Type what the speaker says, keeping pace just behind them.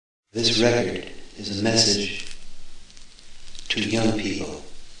This record is a message to young people,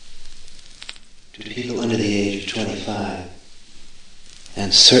 to people under the age of 25,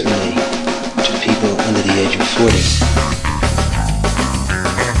 and certainly to people under the age of 40.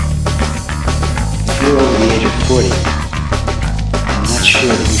 If you're over the age of 40, I'm not sure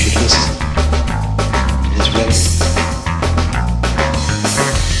that you should listen to this record.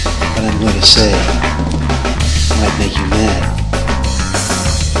 What I'm going to say might make you mad.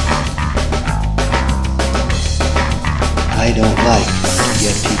 I don't like to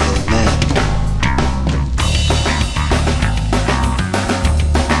get people mad.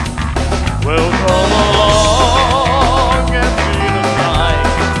 Well, come along and feel the night.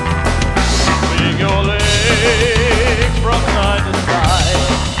 Swing your legs from side to side.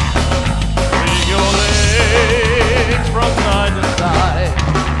 Swing your legs from side to side.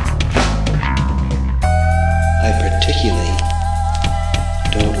 I particularly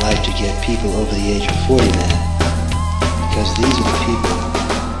don't like to get people over the age of 40 mad. Because these are the people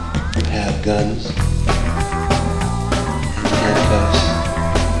who have guns and handcuffs,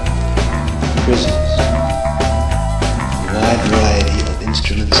 prisons, a wide variety of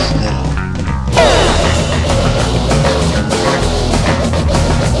instruments of metal.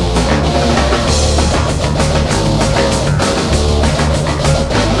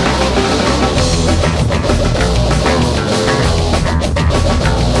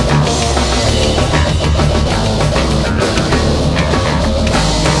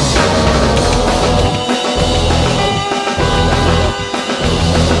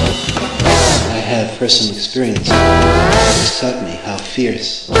 Personal experience has taught me how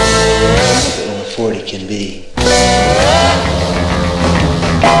fierce the over 40 can be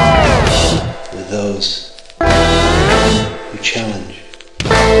with those who challenge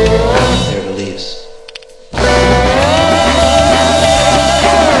their beliefs.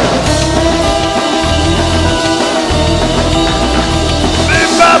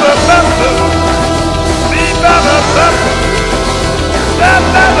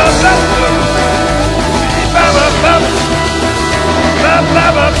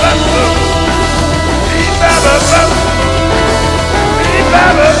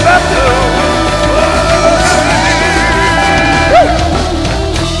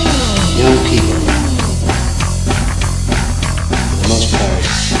 Young people, for the most part,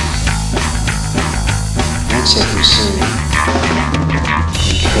 aren't so concerned with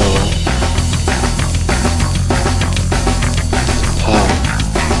control, power.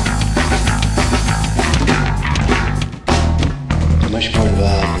 They're much more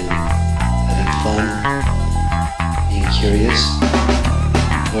involved in having fun, being curious,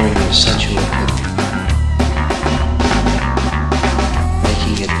 exploring their sensual equipment,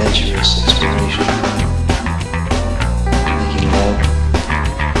 making adventurous exploration, making love,